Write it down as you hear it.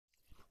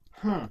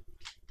Huh.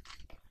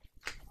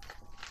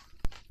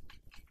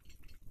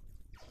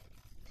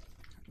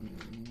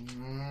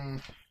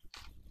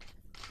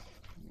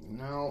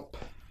 Nope.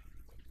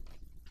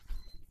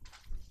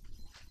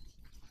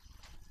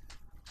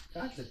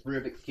 Gosh, this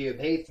Rubik's Cube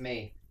hates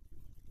me.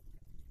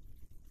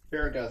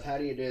 Here it goes. How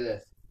do you do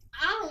this?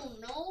 I don't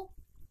know.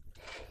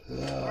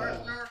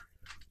 Partner.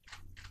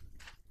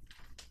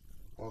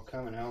 Well,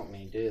 come and help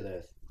me do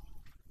this.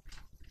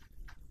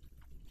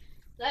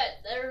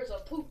 There's a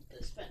poop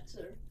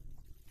dispenser.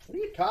 What are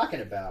you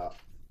talking about?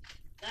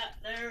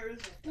 There's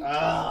a poop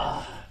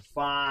dispenser.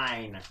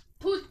 Fine.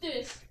 Put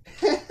this.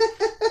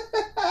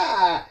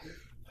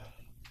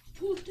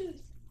 Put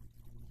this.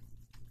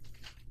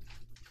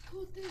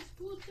 Put this.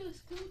 Put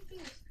this. Put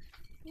this.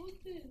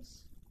 Put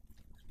this.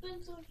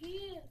 Dispenser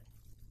here.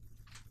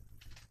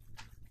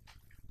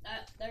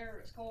 That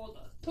there is called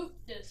a poop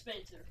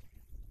dispenser.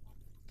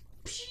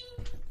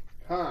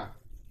 Huh.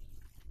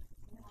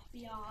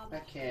 Mafia,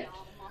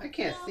 I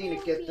can't seem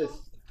to get this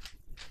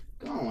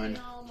going.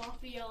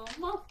 Mafia.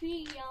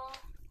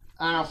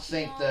 I don't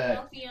think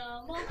the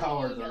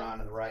colors are on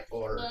in the right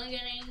order.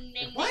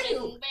 Why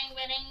do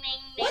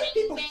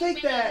people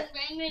think that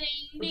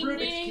the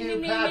Rubik's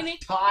Cube has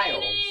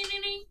tiles?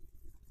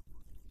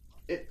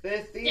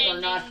 These are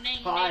not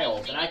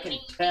tiles, and I can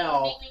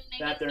tell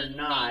that they're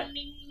not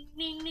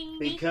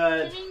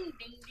because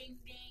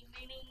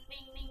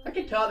I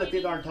can tell that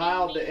these aren't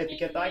tiled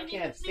because I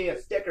can't see a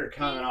sticker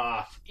coming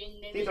off.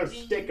 These are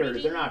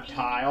stickers, they're not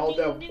tiled.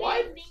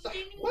 What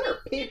are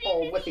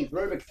people with these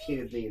Rubik's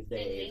Cubes these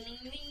days?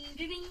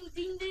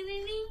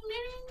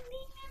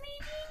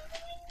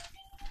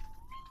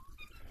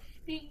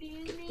 Get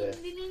this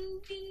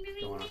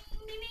going on.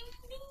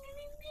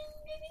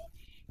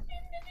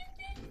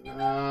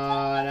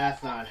 No,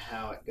 that's not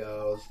how it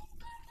goes.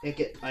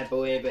 I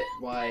believe it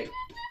like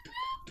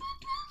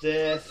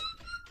this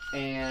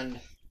and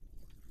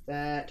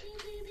that.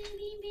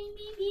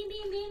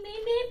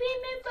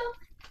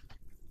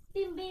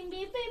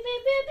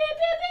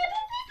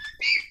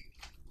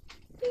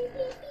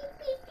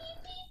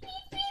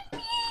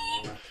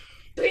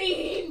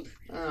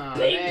 Oh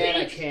man,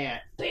 I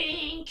can't.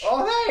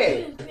 Oh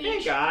hey!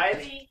 Hey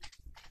guys!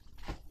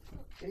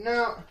 You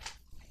know,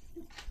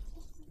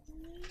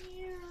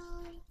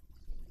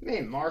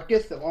 me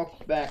Marcus, and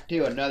welcome back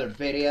to another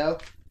video.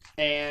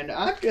 And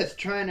I'm just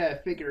trying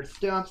to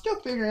I'm still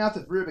figuring out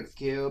this Rubik's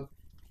Cube,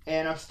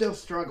 and I'm still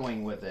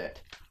struggling with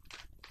it.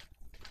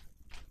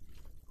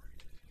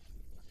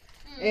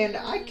 And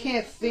I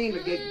can't seem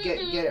to get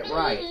it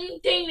right.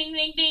 Ding ding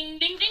ding ding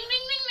ding ding ding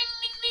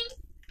ding.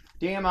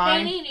 Do you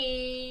mind?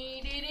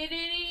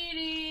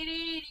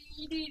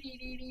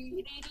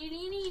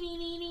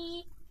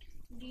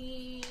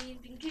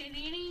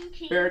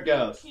 Here it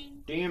goes.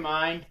 Do you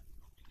mind?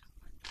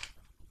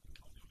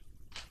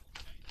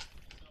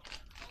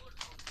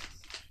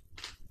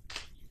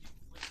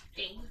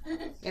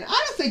 And I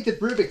don't think the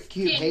Rubik's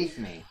Cube hates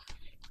me.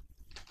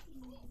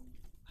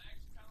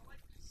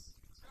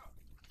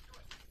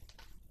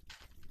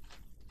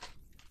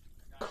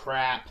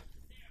 Crap.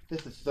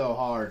 This is so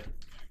hard.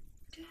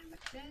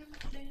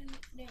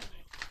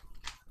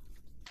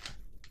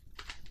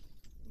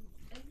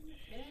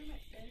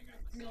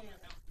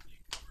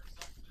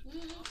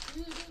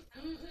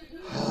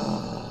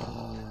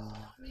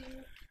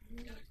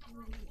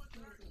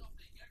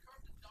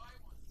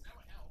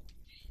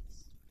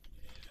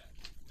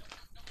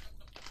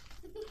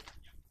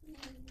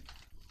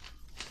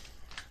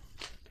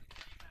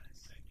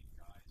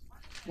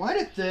 Why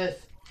did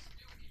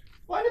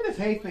this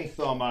hate me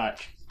so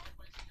much?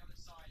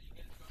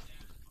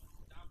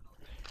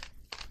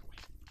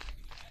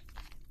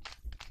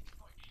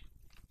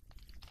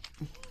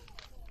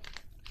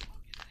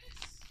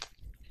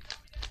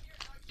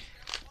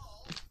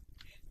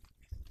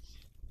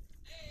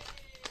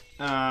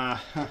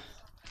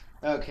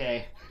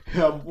 Okay.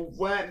 Let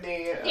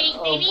me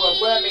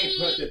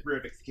put this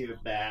Rubik's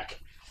Cube back.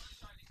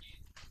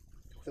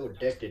 So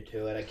addicted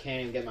to it, I can't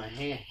even get my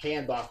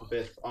hands off of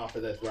this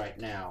right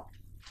now.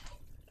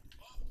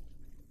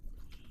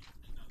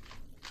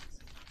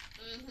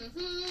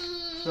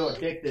 So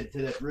addicted to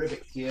this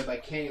Rubik's Cube, I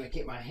can't even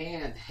keep my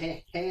hands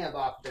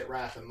off of it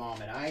right at the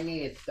moment. I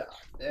need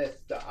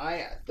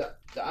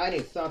I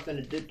need something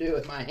to do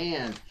with my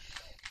hands.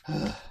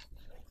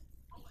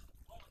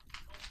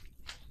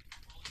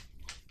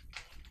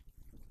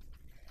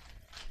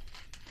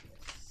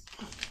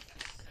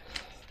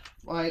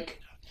 Like,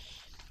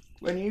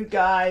 when you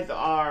guys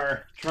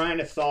are trying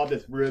to solve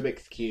this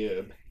Rubik's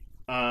Cube,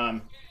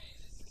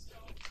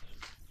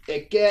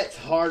 it gets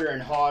harder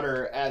and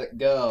harder as it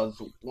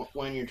goes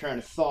when you're trying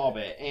to solve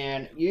it.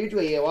 And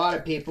usually a lot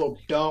of people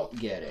don't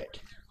get it.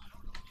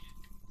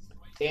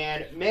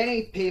 And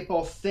many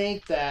people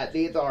think that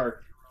these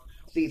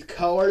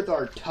colors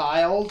are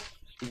tiles.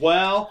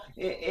 Well,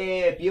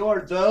 if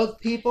you're those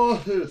people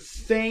who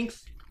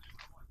thinks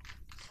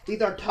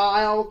these are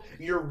tiles,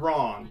 you're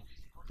wrong.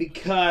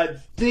 Because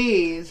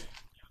these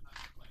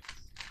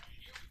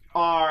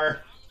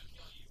are,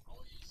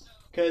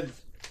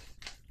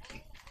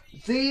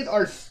 these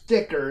are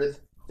stickers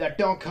that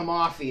don't come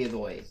off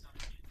easily.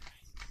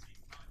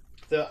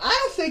 So I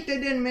don't think they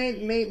didn't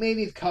make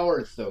these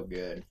colors so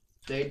good.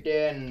 They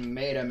didn't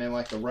made them in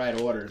like the right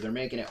order. They're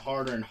making it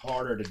harder and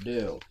harder to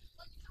do.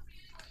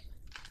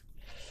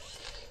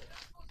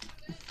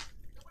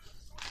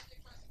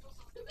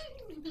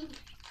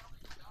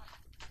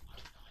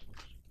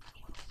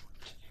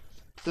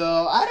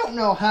 So I don't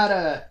know how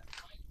to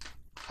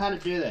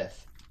do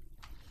this.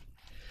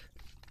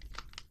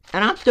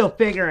 And I'm still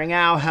figuring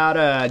out how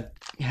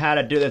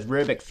to do this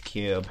Rubik's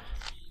Cube.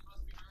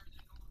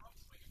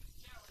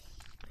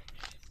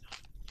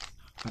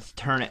 Let's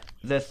turn it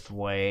this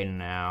way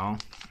now.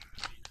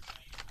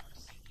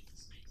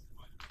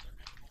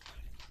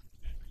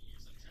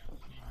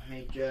 Let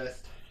me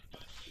just...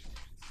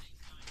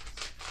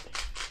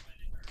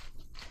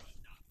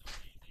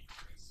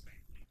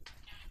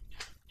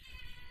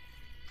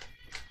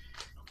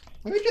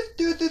 Let me just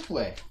do it this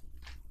way.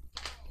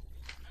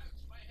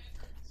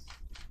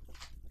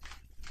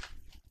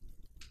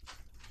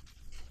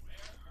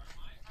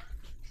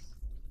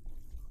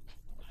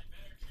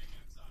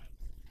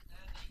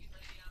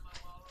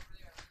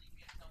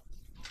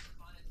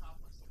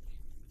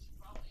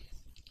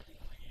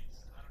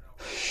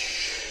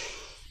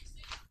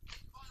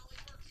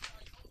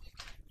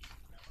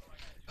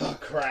 Oh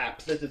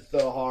crap, this is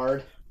so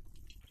hard.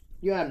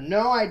 You have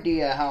no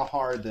idea how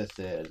hard this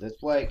is.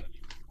 It's like,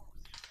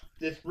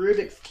 this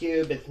Rubik's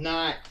Cube is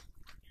not,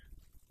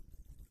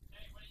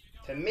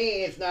 to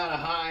me, it's not a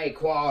high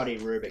quality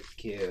Rubik's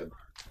Cube.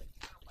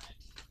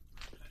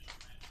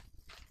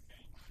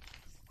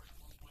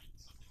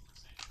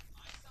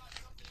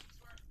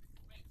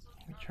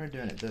 Let me try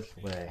doing it this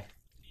way.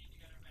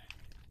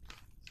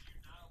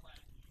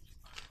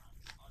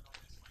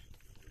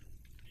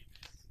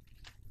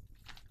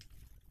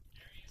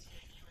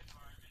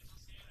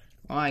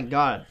 Well, I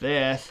got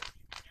this,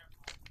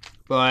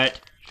 but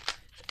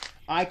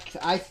I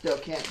still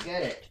can't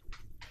get it.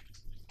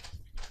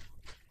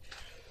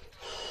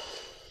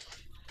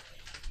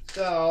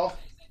 So,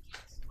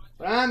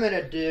 what I'm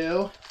gonna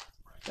do,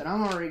 and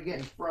I'm already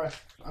getting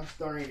I'm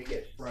starting to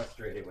get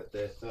frustrated with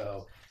this,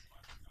 so.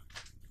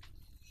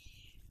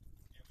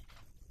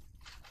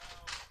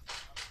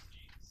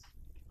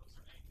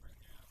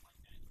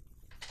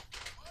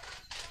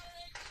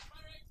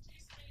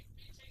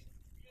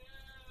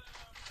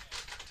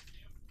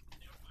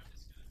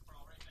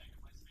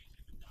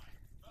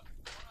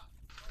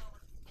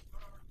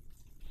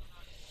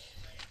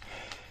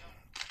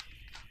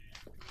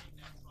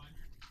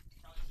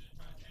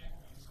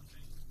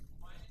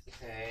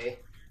 Okay.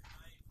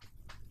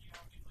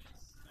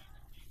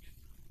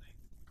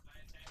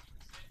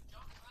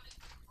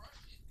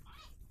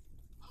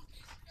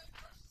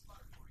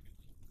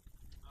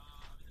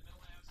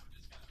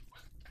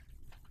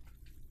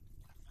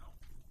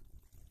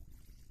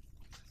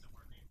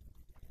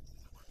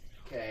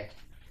 Okay,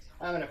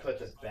 I'm gonna put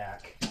this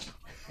back.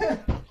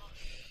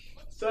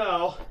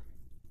 So,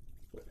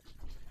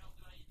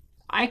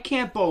 I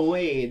can't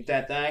believe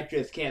that the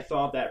actress can't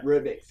solve that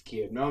Rubik's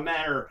Cube. No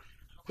matter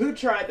who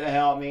tried to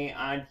help me,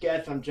 I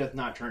guess I'm just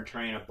not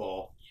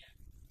trainable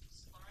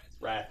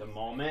right at the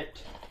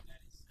moment.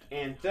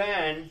 And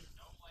then,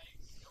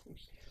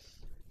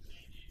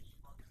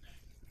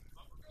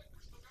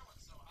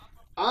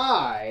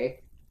 I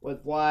was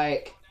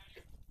like,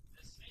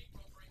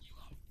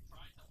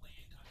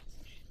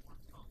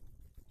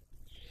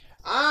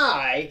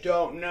 I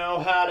don't know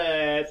how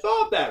to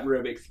solve that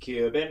Rubik's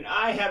Cube, and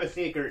I have a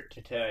secret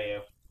to tell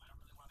you.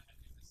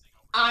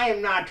 I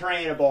am not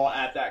trainable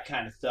at that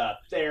kind of stuff.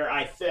 There,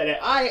 I said it.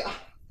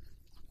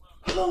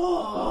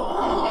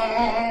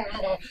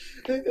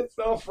 This is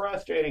so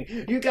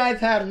frustrating. You guys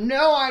have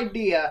no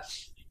idea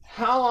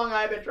how long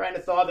I've been trying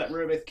to solve that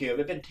Rubik's Cube.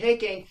 It's been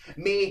taking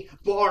me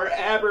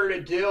forever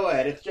to do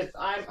it. It's just,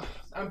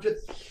 I'm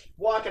just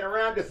walking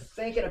around just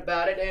thinking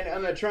about it, and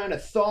I'm trying to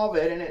solve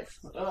it, and it's,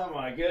 oh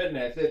my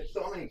goodness, it's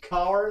so many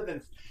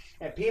colors,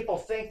 and people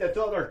think that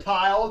those are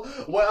tiles.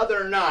 Well,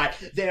 they're not.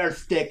 They're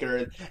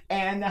stickers.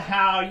 And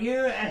how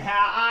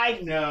I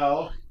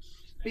know,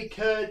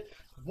 because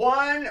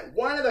one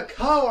of the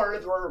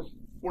colors were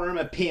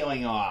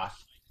peeling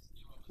off.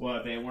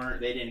 Well, they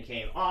didn't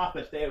came off,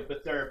 but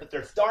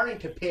they're starting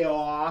to peel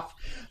off.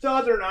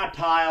 So they're not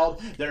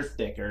tiles, they're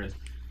stickers.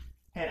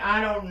 And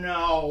I don't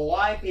know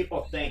why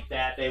people think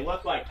that they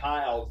look like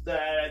tiles.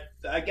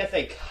 I guess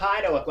they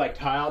kind of look like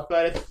tiles,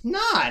 but it's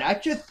not. I'm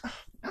just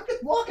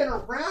walking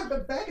around,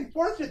 but back and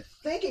forth, just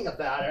thinking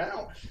about it.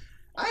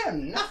 I have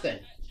nothing.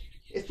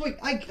 It's like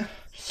I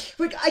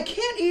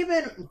can't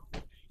even.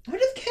 I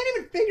just can't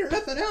even figure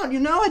nothing out. You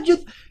know,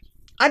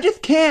 I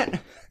just can't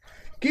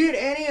get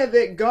any of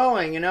it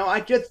going. You know, I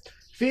just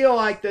feel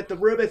like that the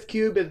Rubik's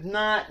Cube is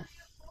not.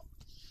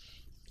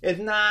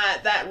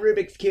 That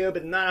Rubik's Cube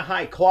is not a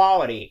high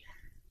quality,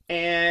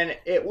 and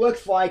it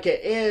looks like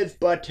it is,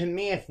 but to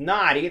me it's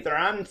not. Either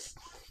I'm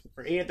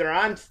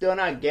still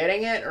not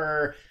getting it,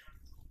 or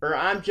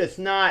I'm just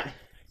not.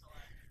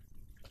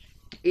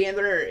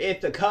 Either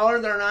if the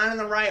colors are not in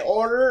the right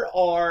order,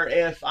 or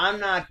if I'm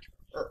not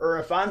or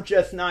if I'm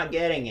just not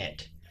getting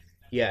it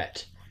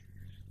yet.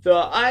 So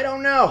I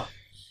don't know.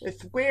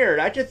 It's weird.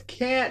 I just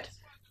can't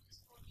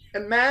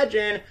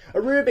imagine a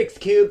Rubik's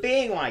Cube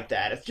being like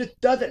that. It just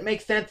doesn't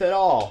make sense at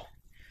all.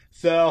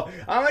 So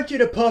I want you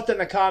to post in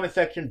the comment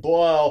section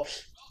below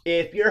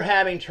if you're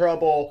having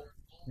trouble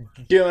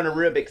doing a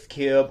Rubik's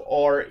Cube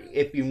or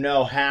if you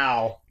know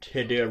how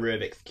to do a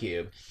Rubik's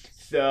Cube.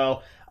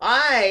 So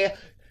believe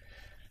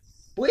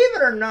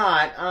it or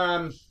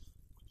not,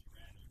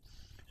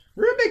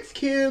 Rubik's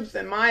Cubes,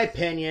 in my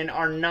opinion,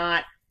 are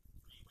not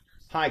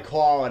high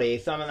quality.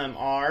 Some of them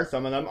are,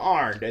 some of them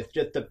aren't. It's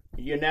just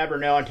you never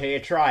know until you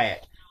try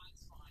it.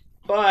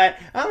 But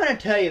I'm going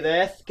to tell you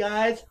this,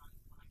 guys.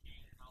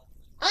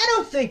 I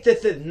don't think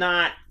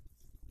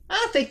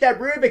that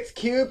Rubik's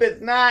Cube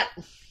is not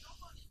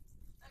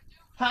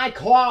high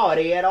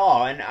quality at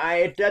all. And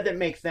it doesn't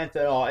make sense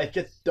at all. It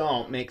just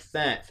don't make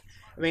sense.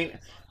 I mean,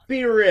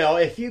 be real.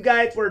 If you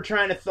guys were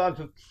trying to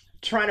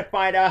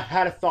find out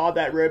how to solve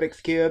that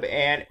Rubik's Cube,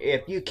 and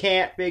if you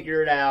can't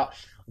figure it out,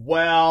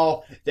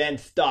 well, then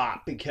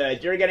stop,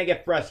 because you're gonna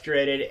get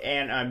frustrated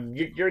and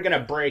you're gonna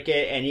break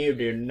it, and you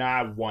do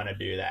not want to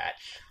do that.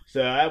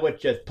 So I would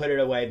just put it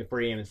away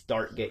before you even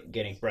start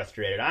getting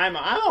frustrated. I'm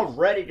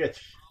already just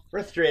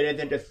frustrated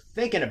and just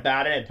thinking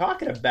about it and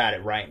talking about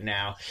it right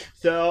now.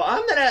 So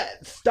I'm gonna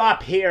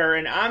stop here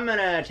and I'm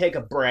gonna take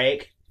a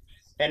break,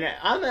 and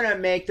I'm gonna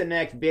make the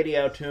next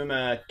video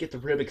to get the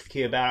Rubik's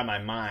Cube out of my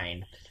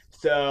mind.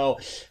 So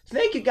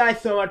thank you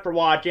guys so much for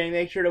watching.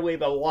 Make sure to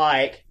leave a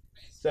like,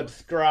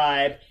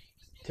 subscribe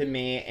to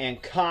me,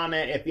 and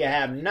comment if you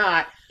have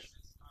not.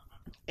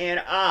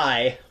 And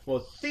I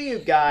will see you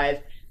guys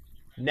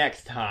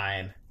next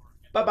time.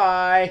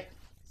 Bye-bye.